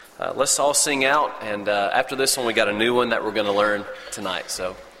let's all sing out, and after this one we got a new one that we're going to learn tonight.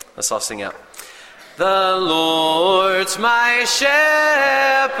 So let's all sing out. The Lord's my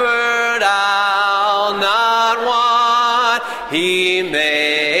shepherd, I'll not want. He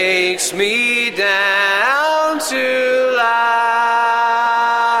makes me down to lie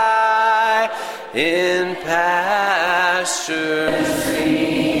in pastures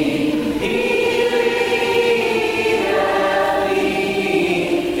green. He leadeth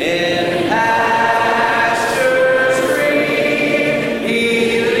me in pastures green.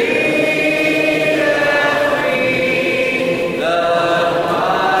 He leadeth me the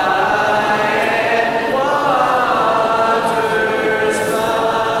quiet waters by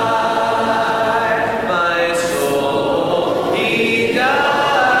my soul. He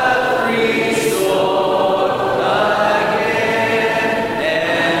doth restore again,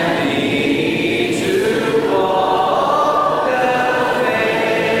 and me to walk the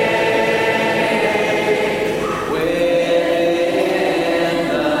faith within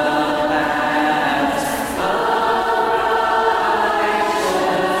the paths of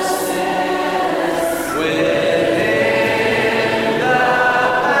righteousness, within the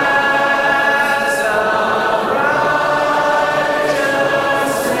paths of righteousness,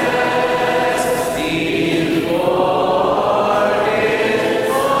 before His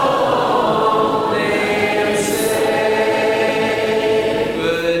own name's sake.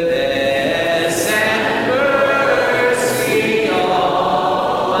 Goodness and mercy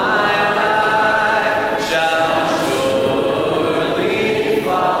all my life shall surely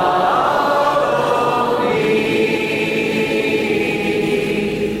follow me,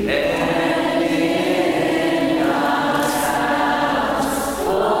 and in God's house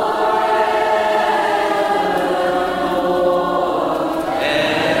forevermore,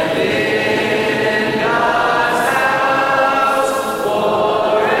 and in God's house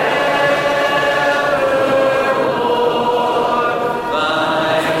forevermore,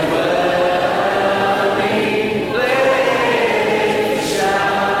 my dwelling place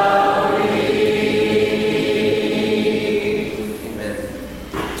shall be. Amen.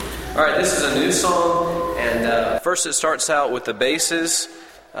 All right, this is a new song, and first it starts out with the basses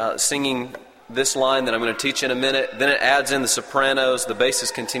singing this line that I'm going to teach in a minute. Then it adds in the sopranos. The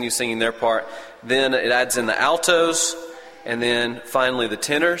basses continue singing their part. Then it adds in the altos, and then finally the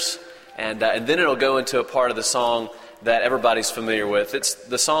tenors, and then it'll go into a part of the song that everybody's familiar with. It's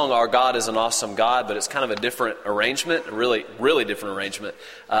the song "Our God is an Awesome God," but it's kind of a different arrangement, a really, really different arrangement.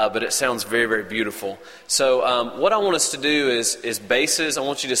 But it sounds very, very beautiful. So what I want us to do is basses. I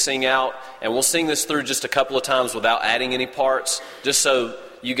want you to sing out, and we'll sing this through just a couple of times without adding any parts, just so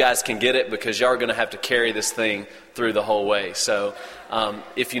you guys can get it, because y'all are going to have to carry this thing through the whole way. So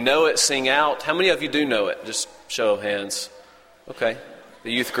if you know it, sing out. How many of you do know it? Just show of hands. Okay.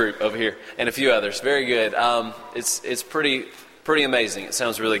 The youth group over here, and a few others. Very good. It's pretty amazing. It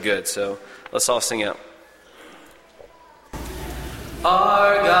sounds really good. So let's all sing out.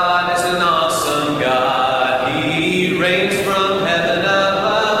 Our God is an awesome God. He reigns from heaven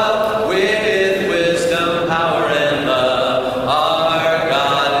above with wisdom, power, and love. Our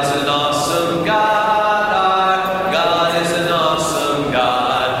God is an awesome God. Our God is an awesome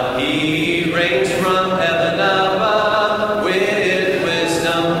God. He reigns from heaven above with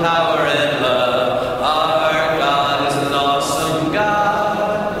wisdom, power, and love. Our God is an awesome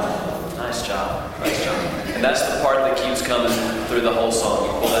God. Nice job. Nice job. And that's the part that keeps coming through the whole song.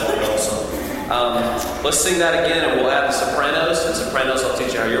 You pull that through the whole song. Let's sing that again, and we'll add the sopranos. And sopranos, I'll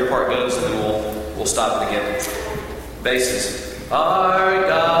teach you how your part goes, and then we'll stop it again. Basses. Our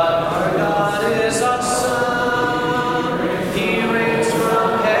God is awesome. He reigns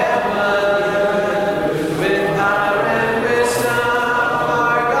from heaven with power and wisdom.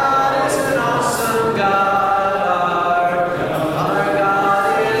 Our God is an awesome God. Our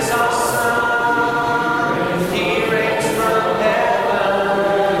God is awesome. He reigns from heaven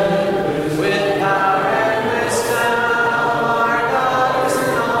with power and wisdom. Our God is an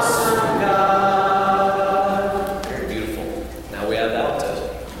awesome God. Very beautiful. Now we add the altos.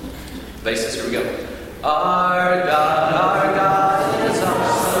 Basses, here we go.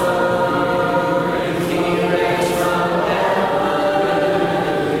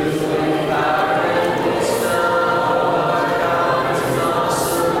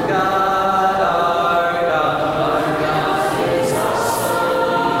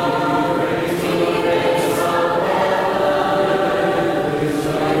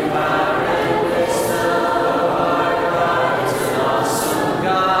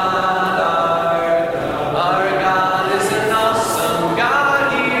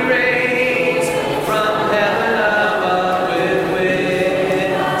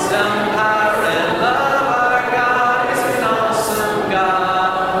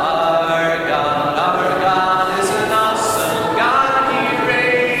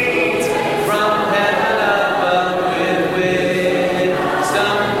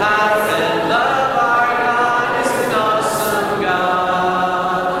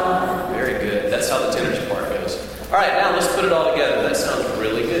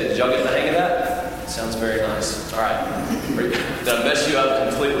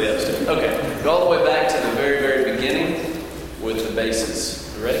 completely upstairs. Okay, go all the way back to the very, very beginning with the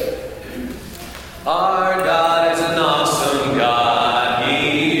basses. You ready? Our God is an awesome God.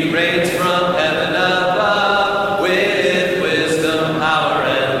 He reigns from heaven above with wisdom, power,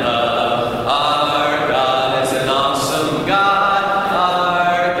 and love. Our God is an awesome God.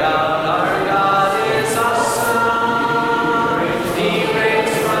 Our God is awesome. He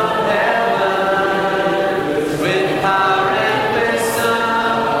reigns from heaven with power and wisdom.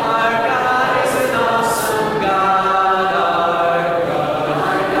 Our God is an awesome God.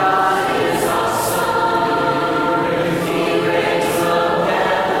 Our God is awesome. He reigns from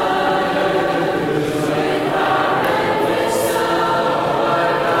heaven with power and wisdom.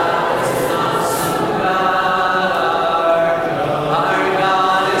 Our God is an awesome God. Our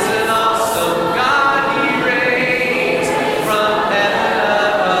God is an awesome God. He reigns from heaven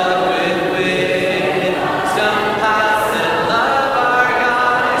above with wisdom, power, and love. Our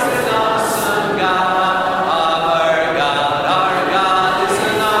God is an awesome God. Our God is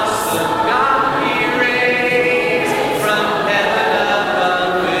an awesome God. He reigns from heaven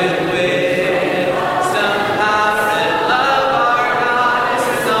above with wisdom, power, and love. Our God is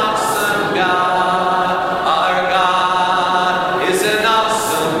an awesome God. Our God is an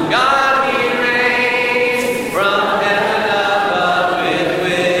awesome God. He reigns from heaven above with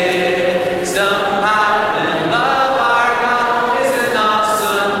wisdom, power, and love. Our God is an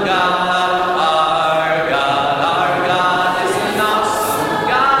awesome God. Our God is an awesome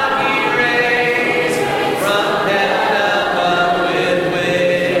God. He reigns from heaven above with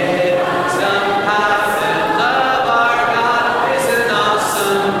wisdom, power, and love. Our God is an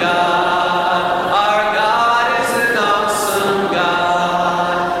awesome God. Our God is an awesome God.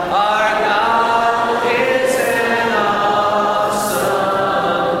 Our God is an awesome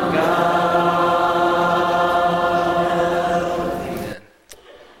God. Amen.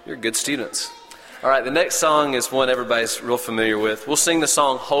 You're good students. All right, the next song is one everybody's real familiar with. We'll sing the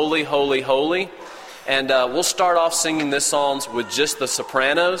song Holy, Holy, Holy. And we'll start off singing this song with just the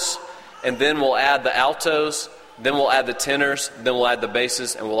sopranos. And then we'll add the altos. Then we'll add the tenors. Then we'll add the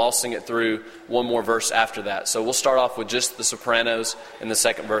basses. And we'll all sing it through one more verse after that. So we'll start off with just the sopranos. And the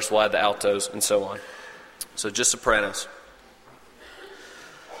second verse we'll add the altos and so on. So just sopranos.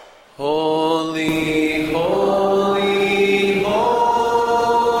 Holy, holy, holy,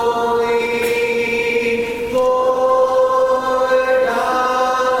 Lord God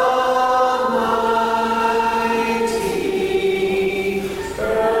Almighty.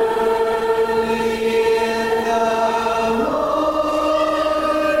 Early in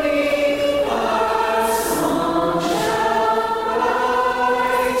the morning, our song shall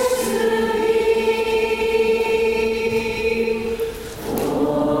rise to thee.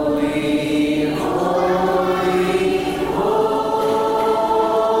 Holy, holy, holy.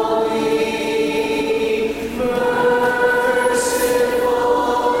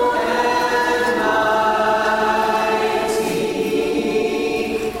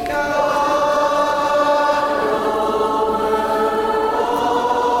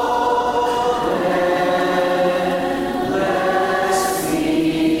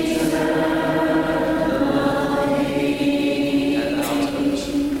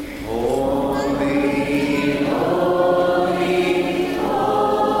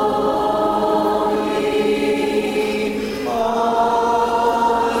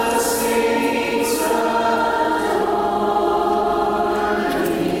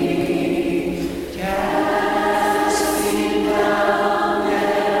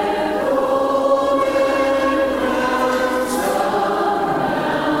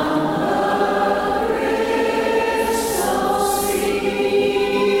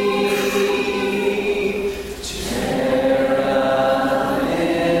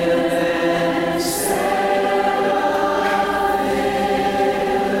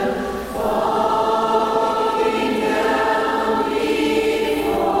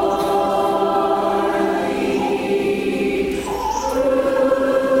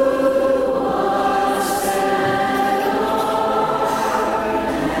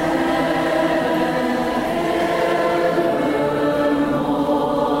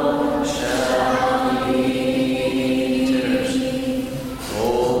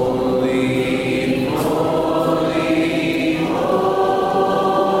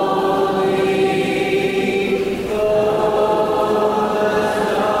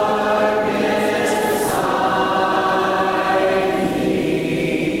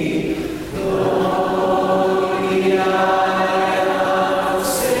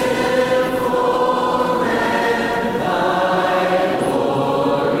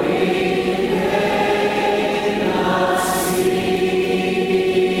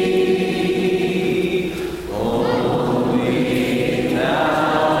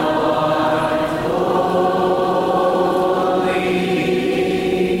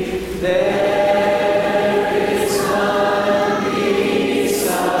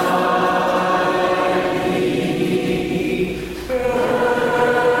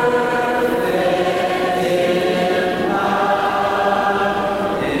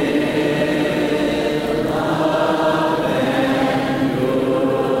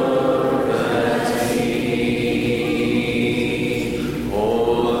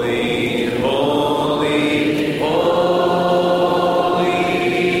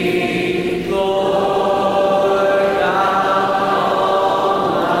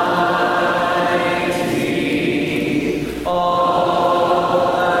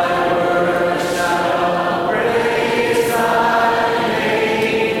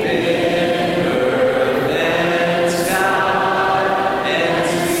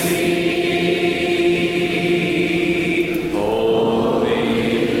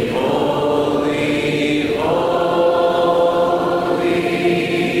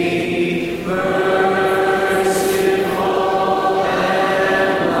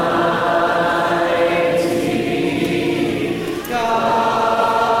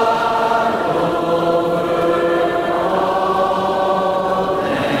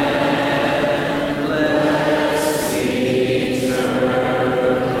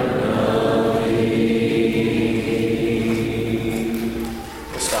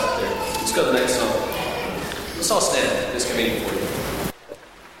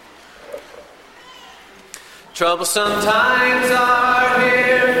 Troublesome times are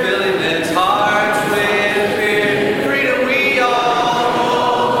here, filling men's hearts with fear. Freedom we all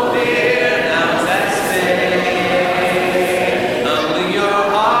hold dear, now is at stake. Humbling your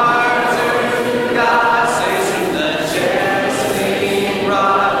heart to God, saves from the jesting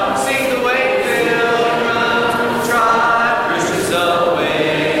rod. Sing the way pilgrims trod, Christians away.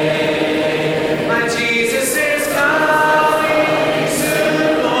 My Jesus is coming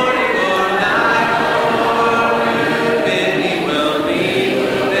soon, morning or night.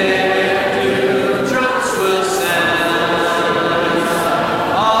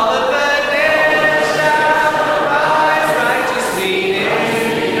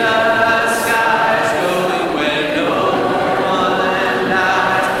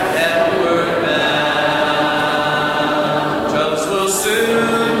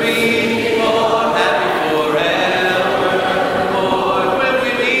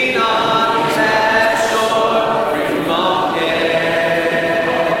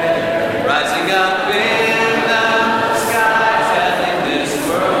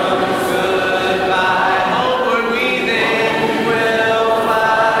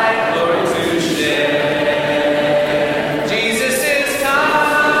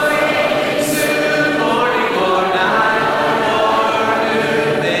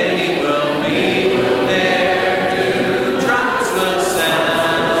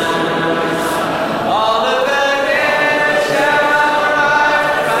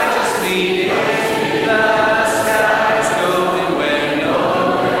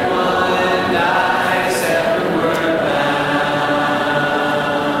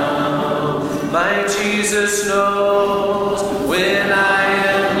 My Jesus knows when I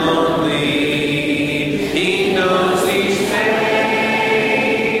am lonely. He knows each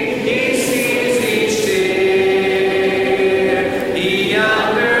pain. He sees each tear. He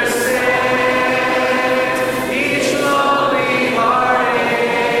understands each lonely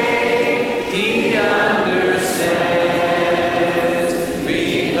heartache. He understands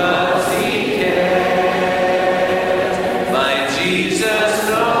because he cares. My Jesus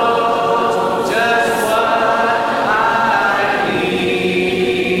knows.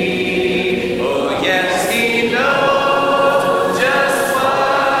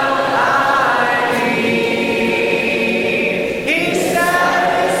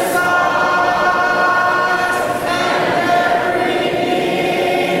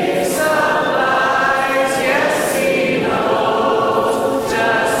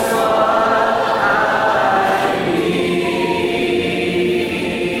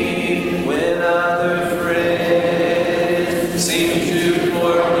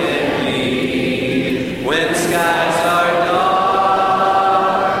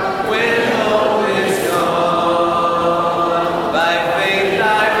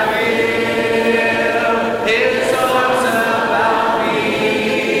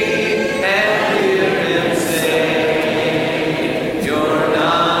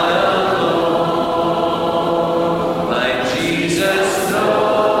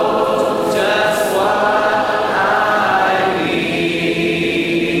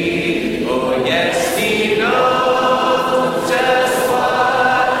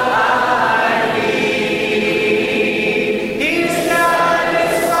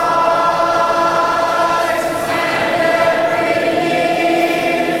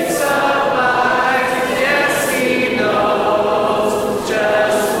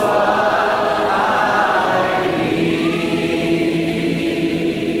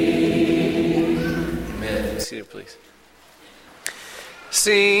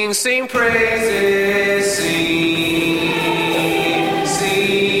 Sing, sing praises, sing,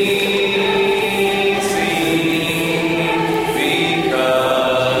 sing, sing, because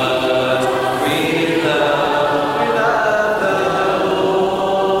we love the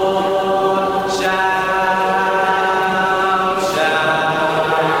Lord. Shout, shout,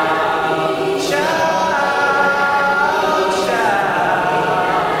 shout,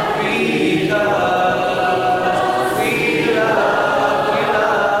 shout, because we love.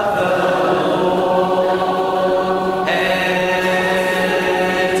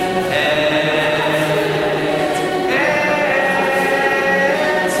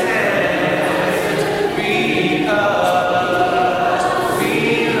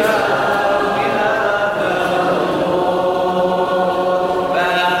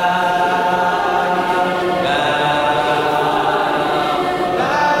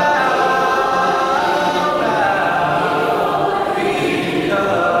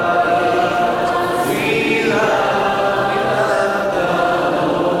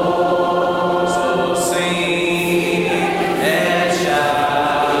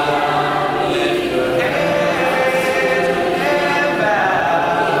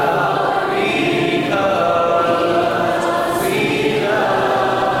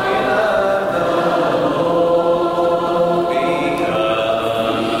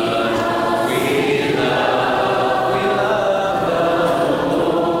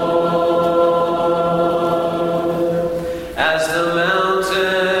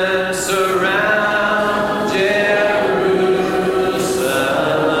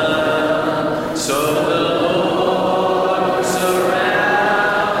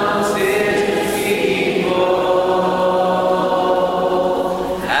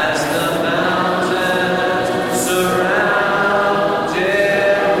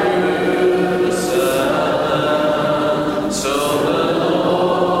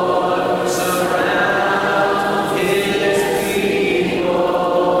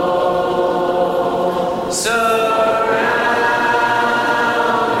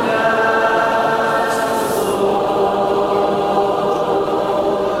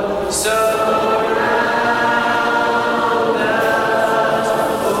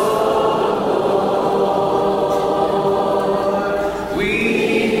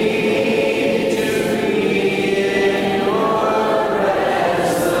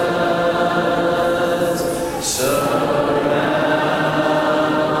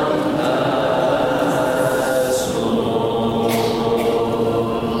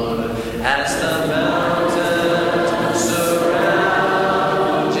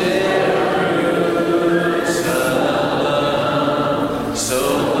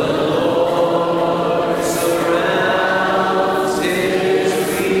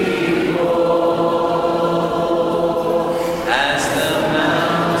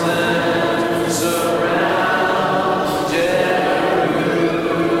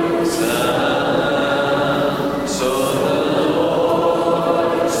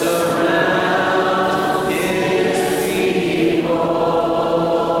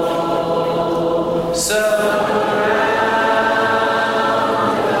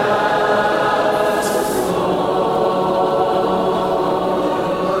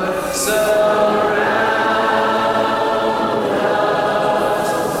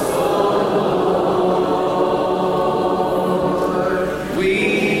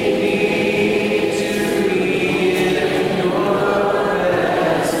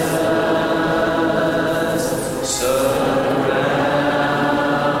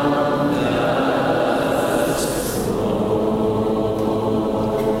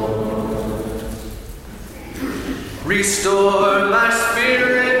 Restore my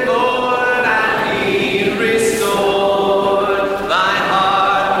spirit, Lord, I need restored. My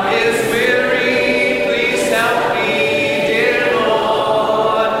heart is weary, please help me, dear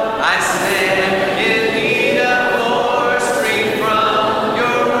Lord. I stand in need of more strength from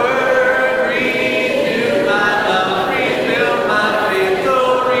your word. Renew my love, rebuild my faith,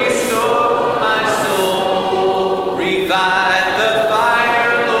 oh, restore my soul. Revive the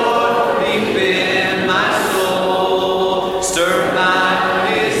fire, Lord, deep in my soul. Stir my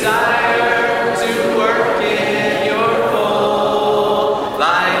desire to work in your fold.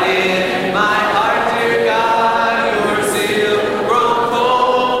 Light in my heart, dear God, your zeal grow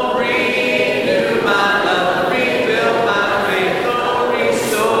cold. Renew my love, rebuild my faith, oh,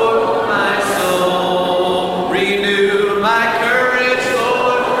 restore my soul. Renew my courage,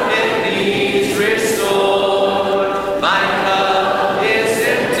 Lord, it needs restored. My cup is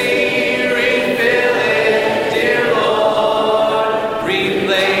empty, refill it, dear Lord.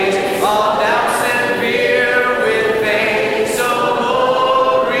 Replace all doubts and fear with faith so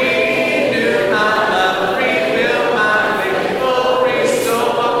bold. Renew my love, rebuild my faith, oh,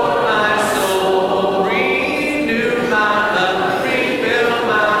 restore my soul. Renew my love, rebuild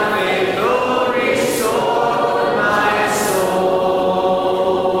my faith, oh, restore my soul.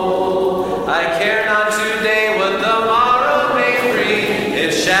 I care not today what the morrow may bring,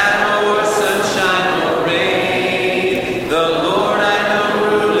 if shadow or sunshine or rain. The Lord I know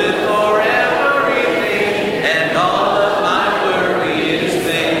ruleth for everything, and all of my worry is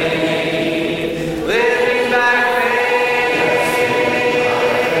vain. Living by faith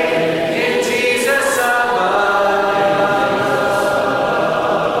in Jesus above,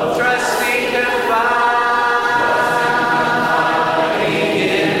 trusting, confiding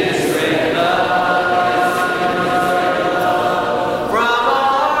in His great love. From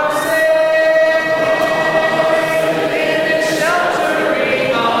our sin, in His sheltering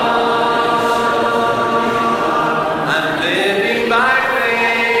arms, I'm living by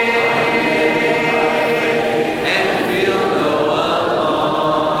faith and feel no alone.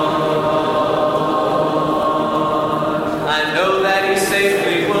 I know that He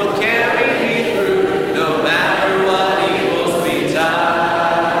safely will carry me through, no matter what evils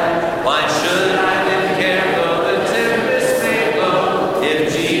betide. Why should I then care though the tempest may blow, if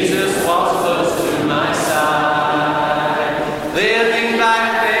Jesus walks close to my side? Living by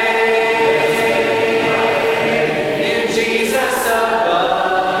faith in Jesus above,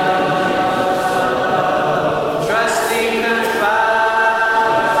 trusting, confiding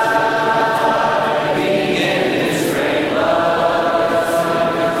in His great love.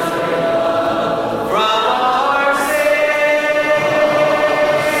 From our sin,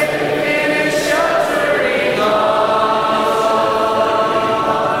 in His sheltering arms,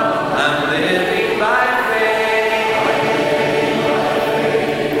 I'm living by faith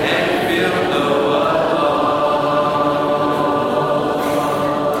and feel no alone.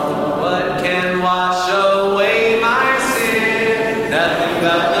 What can wash away my sin? Nothing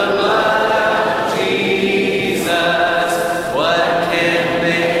but the blood of Jesus. What can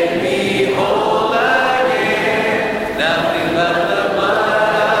make me whole again? Nothing but the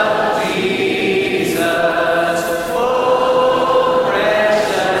blood of Jesus. Oh,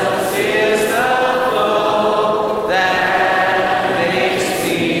 precious is the flow that makes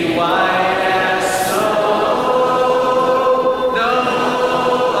me white as snow. No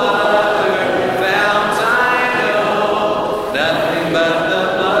other fount I know, nothing but the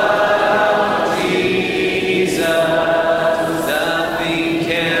blood of Jesus. Nothing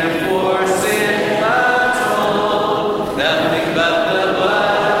can for sin atone, nothing but the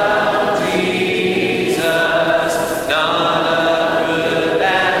blood of Jesus. Not a good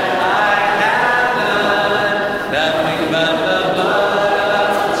that I have done, nothing but the blood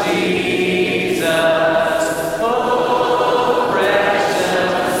of Jesus. Oh,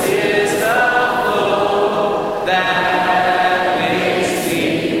 precious is the flow that makes me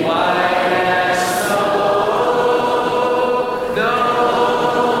white as snow. No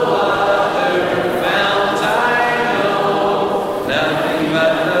other fount I know, nothing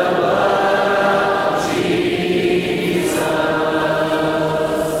but the blood of Jesus.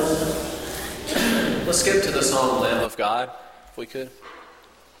 Let's skip to the song Lamb of God, if we could.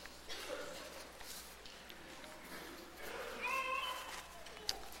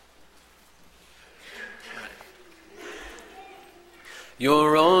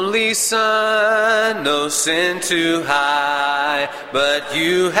 Your only Son, no sin too high, but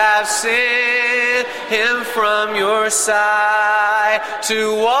you have sent him from your side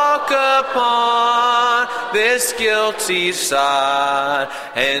to walk upon this guilty sod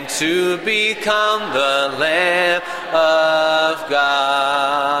and to become the Lamb of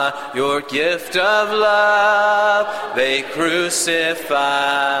God. Your gift of love they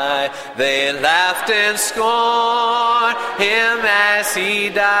crucified. They laughed and scorned him as he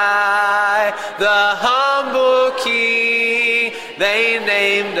died. The humble king they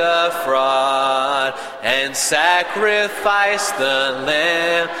named a fraud and sacrificed the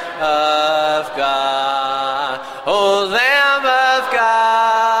Lamb of God. O Lamb of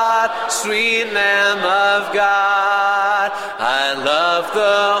God, sweet Lamb of God, I love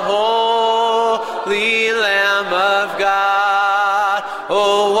the holy Lamb of God.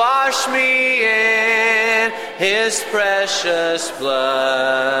 Oh, wash me in his precious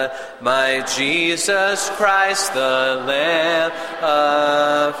blood, my Jesus Christ, the Lamb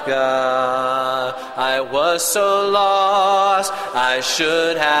of God. I was so lost, I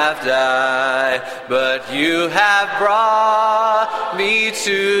should have died, but you have brought me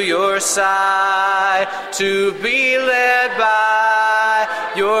to your side to be led by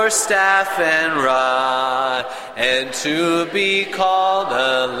your staff and rod, and to be called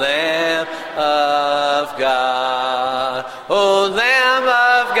the Lamb of God. O Lamb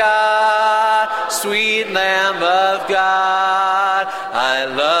of God, sweet Lamb of God, I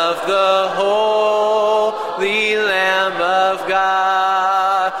love the holy Lamb of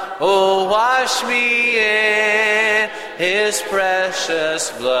God. Oh, wash me in his precious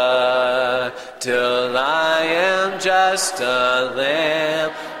blood, till I am just a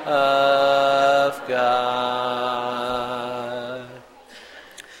Lamb of God.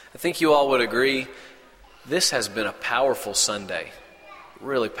 I think you all would agree this has been a powerful Sunday.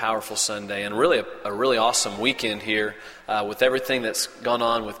 Really powerful Sunday, and really a really awesome weekend here with everything that's gone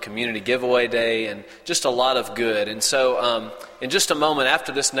on with Community Giveaway Day and just a lot of good. And so in just a moment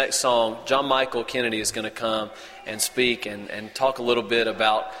after this next song, John Michael Kennedy is going to come and speak and talk a little bit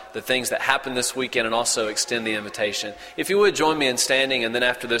about the things that happened this weekend and also extend the invitation. If you would join me in standing, and then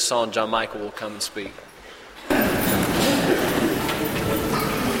after this song, John Michael will come and speak.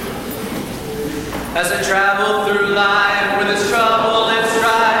 As I travel through life with its trouble and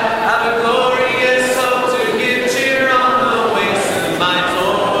strife, have a glorious hope to give cheer on the wings, and my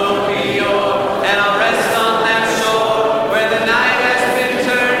soul will be yours, and I'll rest on that shore where the night has been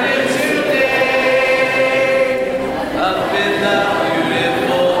turned into day. Up in the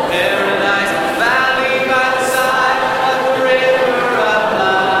beautiful paradise valley by the side of the river of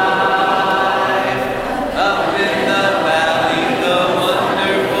life. Up in the valley, the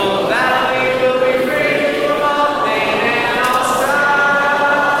wonderful valley will be free from all pain and all strife.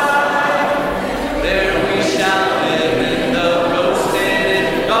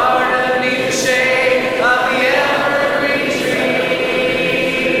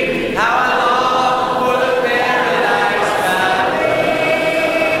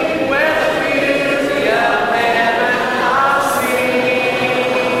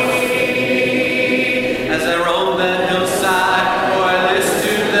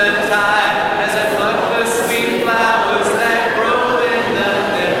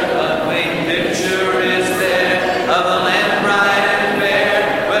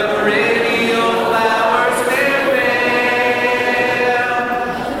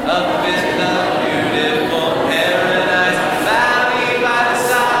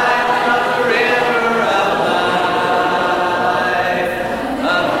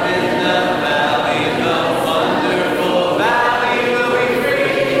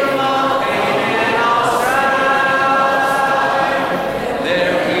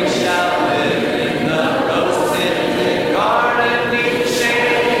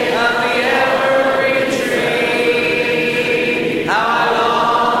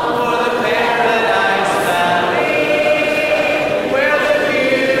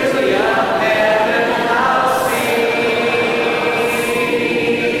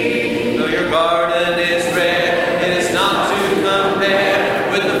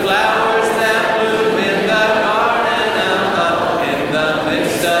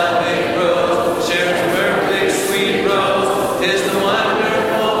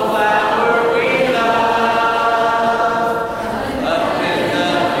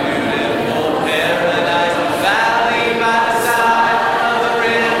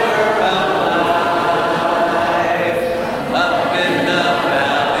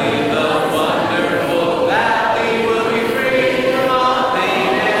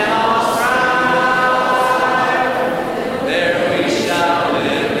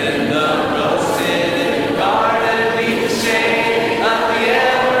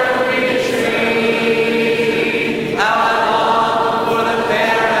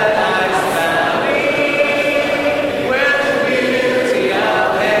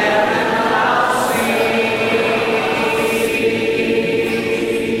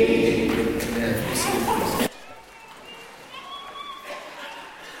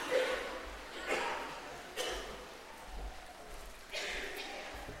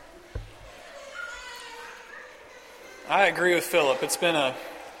 I agree with Philip. It's been a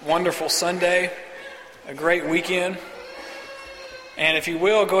wonderful Sunday, a great weekend. And if you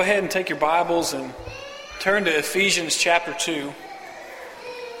will, go ahead and take your Bibles and turn to Ephesians chapter 2.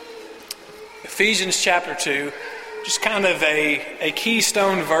 Ephesians chapter 2, just kind of a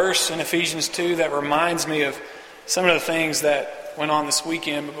keystone verse in Ephesians 2 that reminds me of some of the things that went on this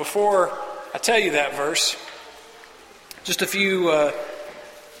weekend. But before I tell you that verse, just a few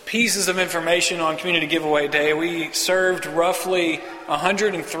pieces of information on Community Giveaway Day. We served roughly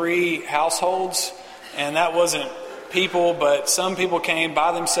 103 households, and that wasn't people, but some people came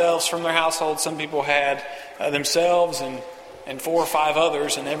by themselves from their household. Some people had themselves and 4 or 5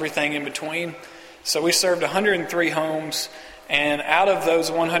 others and everything in between. So we served 103 homes, and out of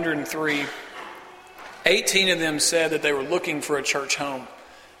those 103, 18 of them said that they were looking for a church home.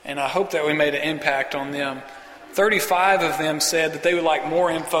 And I hope that we made an impact on them. 35 of them said that they would like more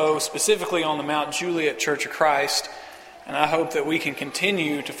info specifically on the Mount Juliet Church of Christ. And I hope that we can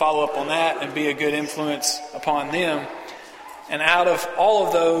continue to follow up on that and be a good influence upon them. And out of all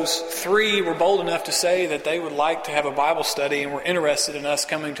of those, 3 were bold enough to say that they would like to have a Bible study and were interested in us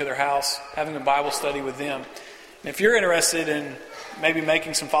coming to their house, having a Bible study with them. And if you're interested in maybe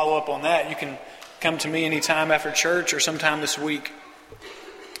making some follow-up on that, you can come to me anytime after church or sometime this week.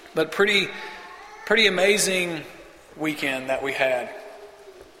 But pretty amazing weekend that we had.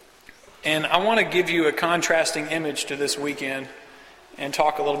 And I want to give you a contrasting image to this weekend and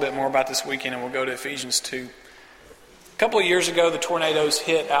talk a little bit more about this weekend, and we'll go to Ephesians 2. A couple of years ago, the tornadoes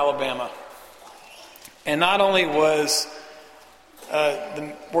hit Alabama. And not only were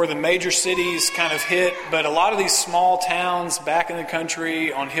the major cities kind of hit, but a lot of these small towns back in the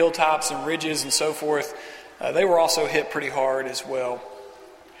country on hilltops and ridges and so forth, they were also hit pretty hard as well.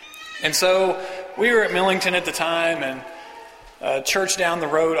 And so we were at Millington at the time, and a church down the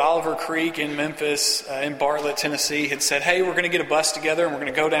road, Oliver Creek in Memphis, in Bartlett, Tennessee, had said, "Hey, we're going to get a bus together, and we're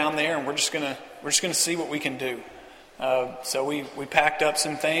going to go down there, and we're just going to see what we can do." So we packed up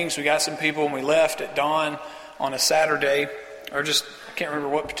some things, we got some people, and we left at dawn on a Saturday, or just I can't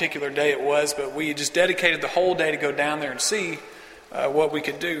remember what particular day it was, but we just dedicated the whole day to go down there and see what we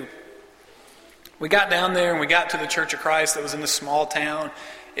could do. We got down there, and we got to the Church of Christ that was in this small town.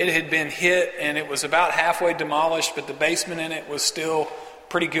 It had been hit, and it was about halfway demolished, but the basement in it was still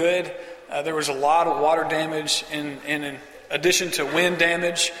pretty good. There was a lot of water damage in addition to wind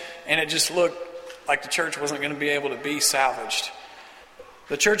damage, and it just looked like the church wasn't going to be able to be salvaged.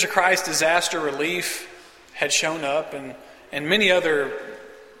 The Church of Christ Disaster Relief had shown up, and many other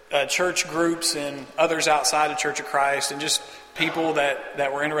church groups and others outside of Church of Christ, and just people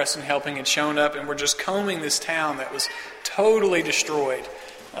that were interested in helping had shown up, and were just combing this town that was totally destroyed.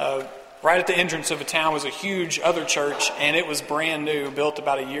 Right at the entrance of the town was a huge other church, and it was brand new, built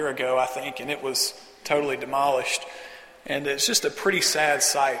about a year ago, I think, and it was totally demolished. And it's just a pretty sad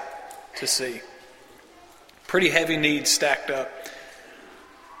sight to see. Pretty heavy needs stacked up.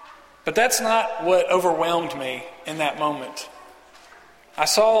 But that's not what overwhelmed me in that moment. I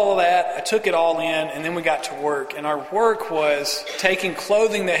saw all that, I took it all in, and then we got to work. And our work was taking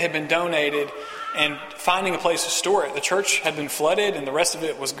clothing that had been donated and finding a place to store it. The church had been flooded, and the rest of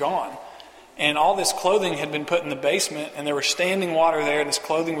it was gone. And all this clothing had been put in the basement, and there was standing water there, and this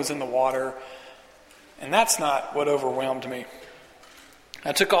clothing was in the water. And that's not what overwhelmed me.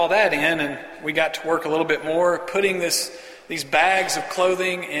 I took all that in, and we got to work a little bit more, putting these bags of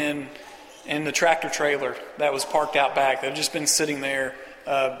clothing in the tractor trailer that was parked out back. They've just been sitting there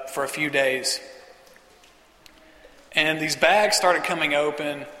for a few days. And these bags started coming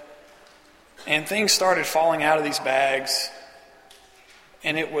open, and things started falling out of these bags.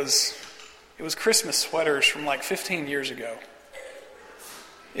 And it was Christmas sweaters from like 15 years ago.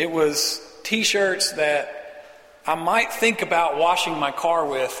 It was t-shirts that I might think about washing my car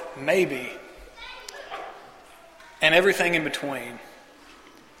with, maybe, and everything in between.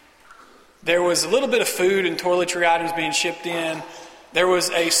 There was a little bit of food and toiletry items being shipped in. There was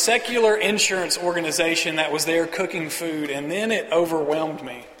a secular insurance organization that was there cooking food, and then it overwhelmed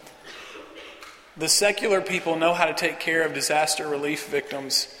me. The secular people know how to take care of disaster relief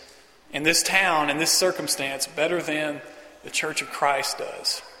victims in this town, in this circumstance, better than the Church of Christ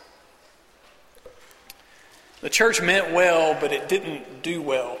does. The church meant well, but it didn't do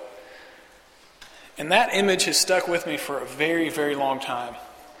well. And that image has stuck with me for a very, very long time.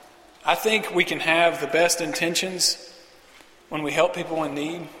 I think we can have the best intentions when we help people in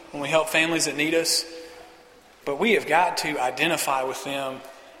need, when we help families that need us, but we have got to identify with them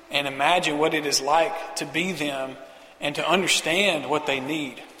and imagine what it is like to be them and to understand what they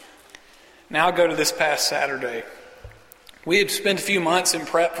need. Now I'll go to this past Saturday. We had spent a few months in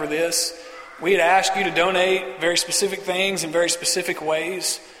prep for this. we had asked you to donate very specific things in very specific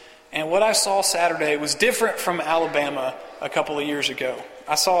ways. And what I saw Saturday was different from Alabama a couple of years ago.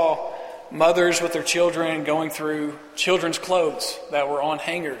 I saw mothers with their children going through children's clothes that were on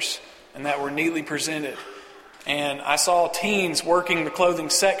hangers and that were neatly presented. And I saw teens working the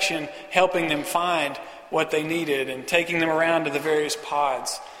clothing section, helping them find what they needed and taking them around to the various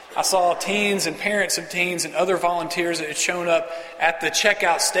pods. I saw teens and parents of teens and other volunteers that had shown up at the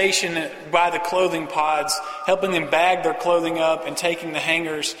checkout station by the clothing pods, helping them bag their clothing up and taking the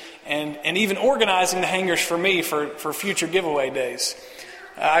hangers and even organizing the hangers for me for future giveaway days.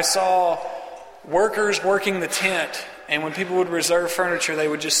 I saw workers working the tent, and when people would reserve furniture, they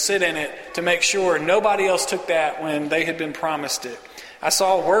would just sit in it to make sure nobody else took that when they had been promised it. I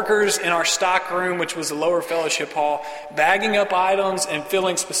saw workers in our stock room, which was the lower fellowship hall, bagging up items and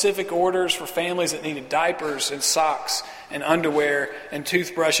filling specific orders for families that needed diapers and socks and underwear and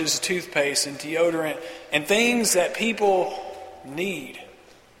toothbrushes, toothpaste and deodorant and things that people need.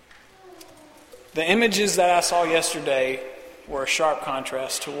 The images that I saw yesterday were a sharp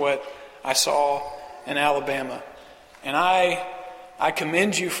contrast to what I saw in Alabama. And I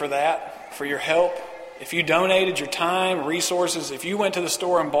commend you for that, for your help. If you donated your time, resources, if you went to the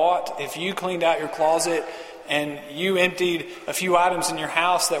store and bought, if you cleaned out your closet and you emptied a few items in your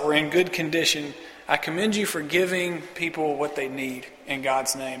house that were in good condition, I commend you for giving people what they need in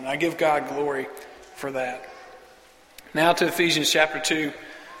God's name. And I give God glory for that. Now to Ephesians chapter 2,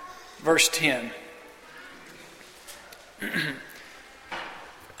 verse 10.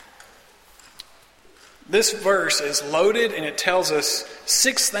 This verse is loaded and it tells us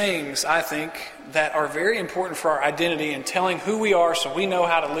 6 things, I think, that are very important for our identity and telling who we are so we know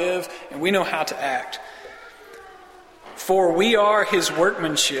how to live and we know how to act. For we are his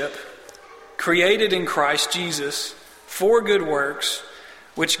workmanship, created in Christ Jesus for good works,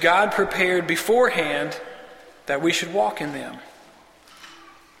 which God prepared beforehand that we should walk in them.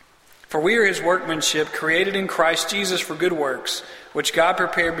 For we are his workmanship, created in Christ Jesus for good works, which God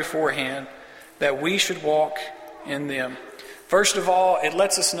prepared beforehand that we should walk in them. First of all, it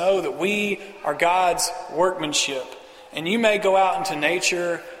lets us know that we are God's workmanship. And you may go out into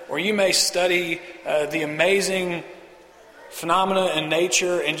nature, or you may study the amazing phenomena in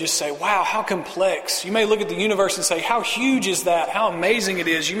nature and just say, wow, how complex. You may look at the universe and say, how huge is that? How amazing it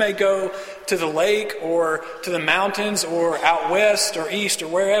is. You may go to the lake or to the mountains or out west or east or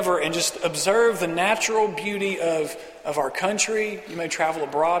wherever and just observe the natural beauty of our country. You may travel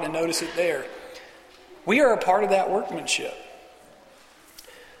abroad and notice it there. We are a part of that workmanship.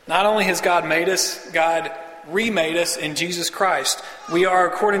 Not only has God made us, God remade us in Jesus Christ. We are,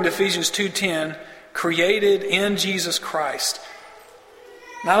 according to Ephesians 2:10, created in Jesus Christ.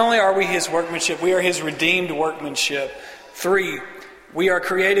 Not only are we his workmanship, we are his redeemed workmanship. 3, we are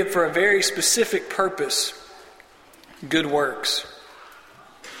created for a very specific purpose, good works.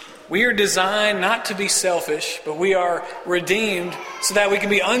 We are designed not to be selfish, but we are redeemed so that we can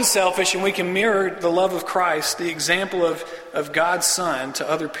be unselfish and we can mirror the love of Christ, the example of God's Son to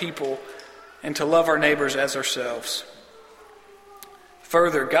other people, and to love our neighbors as ourselves.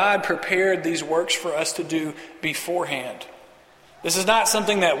 Further, God prepared these works for us to do beforehand. This is not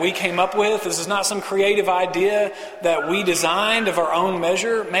something that we came up with. This is not some creative idea that we designed of our own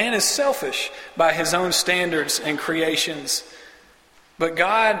measure. Man is selfish by his own standards and creations. But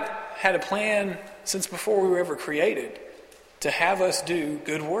God had a plan since before we were ever created to have us do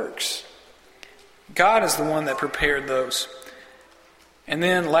good works. God is the one that prepared those. And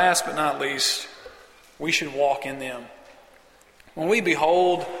then last but not least, we should walk in them. When we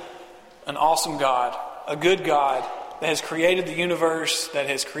behold an awesome God, a good God that has created the universe, that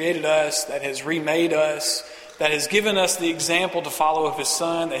has created us, that has remade us, that has given us the example to follow of his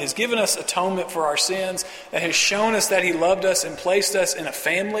Son, that has given us atonement for our sins, that has shown us that he loved us and placed us in a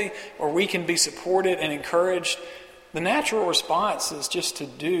family where we can be supported and encouraged, the natural response is just to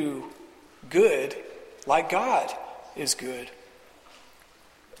do good like God is good.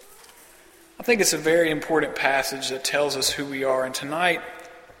 I think it's a very important passage that tells us who we are. And tonight,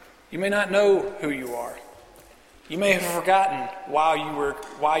 you may not know who you are. You may have forgotten why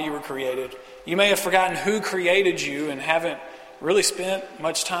you were created. You may have forgotten who created you and haven't really spent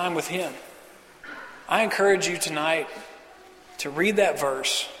much time with him. I encourage you tonight to read that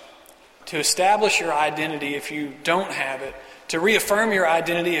verse, to establish your identity if you don't have it, to reaffirm your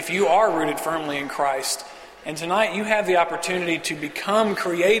identity if you are rooted firmly in Christ. And tonight you have the opportunity to become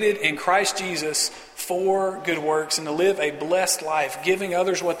created in Christ Jesus for good works and to live a blessed life, giving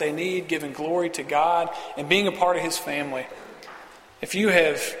others what they need, giving glory to God, and being a part of his family. If you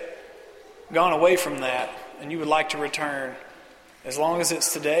have gone away from that and you would like to return, as long as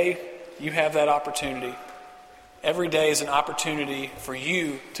it's today, you have that opportunity. Every day is an opportunity for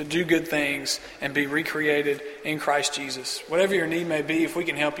you to do good things and be recreated in Christ Jesus. Whatever your need may be, if we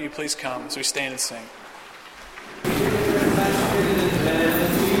can help you, please come as we stand and sing.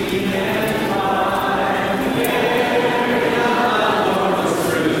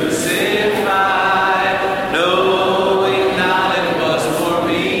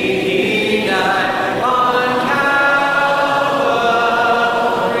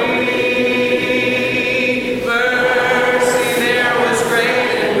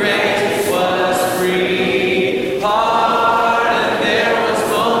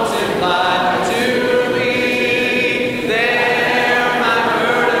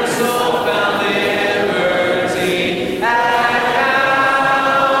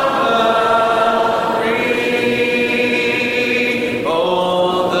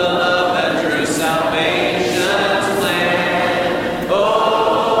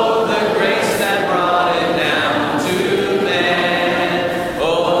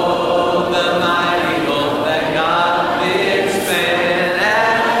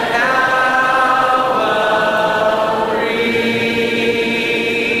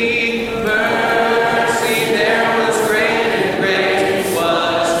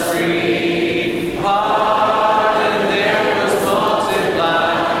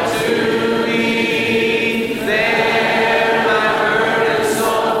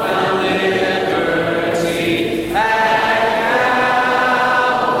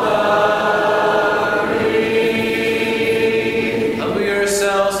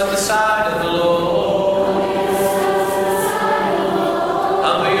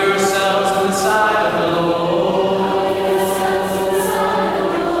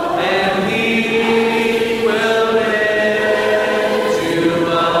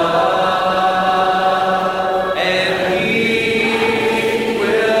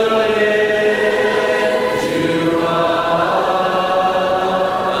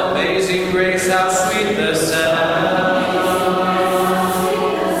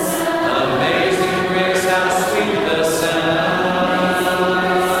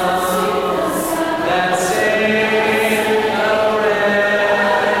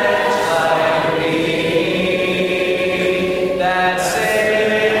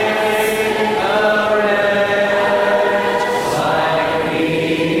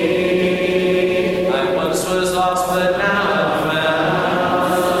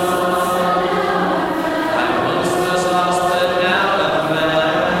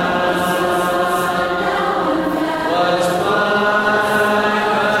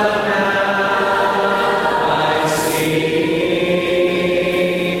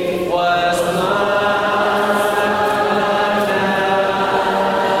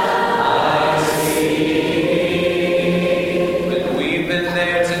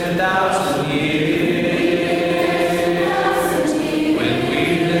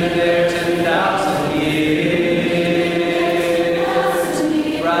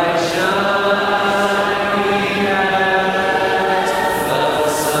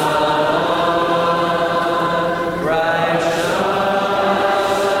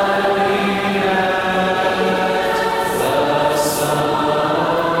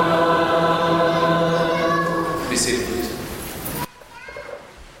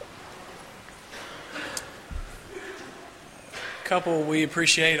 Couple we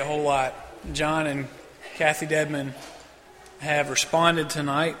appreciate a whole lot. John and Kathy Dedman have responded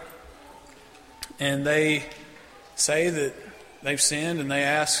tonight, and they say that they've sinned and they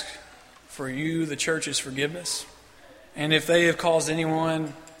ask for you, the church's forgiveness. And if they have caused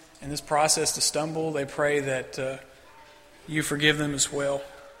anyone in this process to stumble, they pray that you forgive them as well.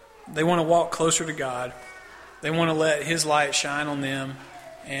 They want to walk closer to God. They want to let His light shine on them,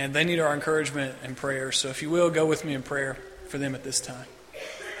 and they need our encouragement and prayer. So if you will, go with me in prayer for them at this time.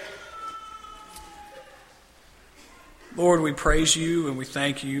 Lord, we praise you and we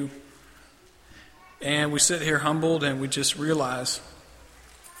thank you. And we sit here humbled and we just realize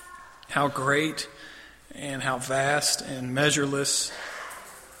how great and how vast and measureless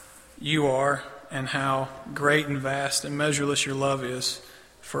you are, and how great and vast and measureless your love is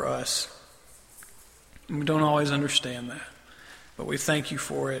for us. And we don't always understand that, but we thank you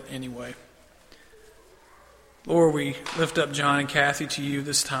for it anyway. Lord, we lift up John and Kathy to you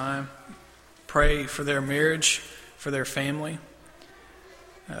this time. Pray for their marriage, for their family.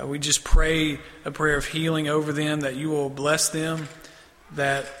 We just pray a prayer of healing over them, that you will bless them,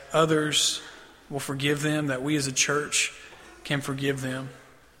 that others will forgive them, that we as a church can forgive them.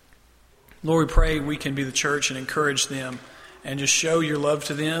 Lord, we pray we can be the church and encourage them and just show your love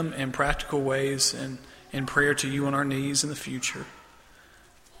to them in practical ways and in prayer to you on our knees in the future.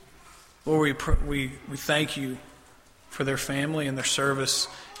 Lord, we thank you for their family and their service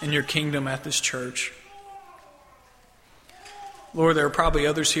in your kingdom at this church. Lord, there are probably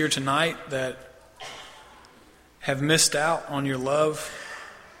others here tonight that have missed out on your love,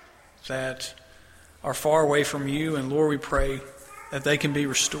 that are far away from you. And Lord, we pray that they can be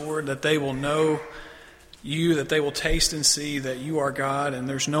restored, that they will know you, that they will taste and see that you are God and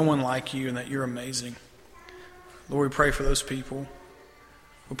there's no one like you and that you're amazing. Lord, we pray for those people.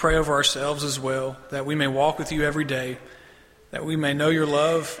 We pray over ourselves as well, that we may walk with you every day, that we may know your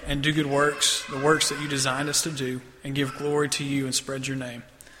love and do good works, the works that you designed us to do, and give glory to you and spread your name.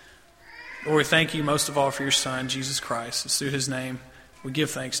 Lord, we thank you most of all for your Son, Jesus Christ. It's through his name we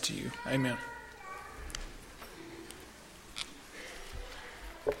give thanks to you. Amen.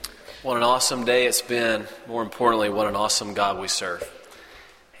 What an awesome day it's been. More importantly, what an awesome God we serve.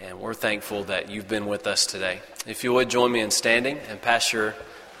 And we're thankful that you've been with us today. If you would join me in standing and pass you're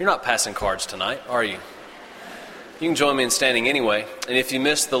not passing cards tonight, are you? You can join me in standing anyway. And if you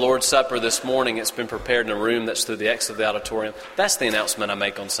missed the Lord's Supper this morning, it's been prepared in a room that's through the exit of the auditorium. That's the announcement I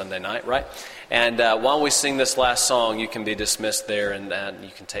make on Sunday night, right? And while we sing this last song, you can be dismissed there and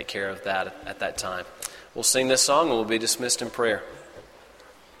you can take care of that at that time. We'll sing this song and we'll be dismissed in prayer.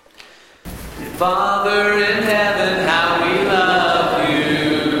 Father in heaven, how we love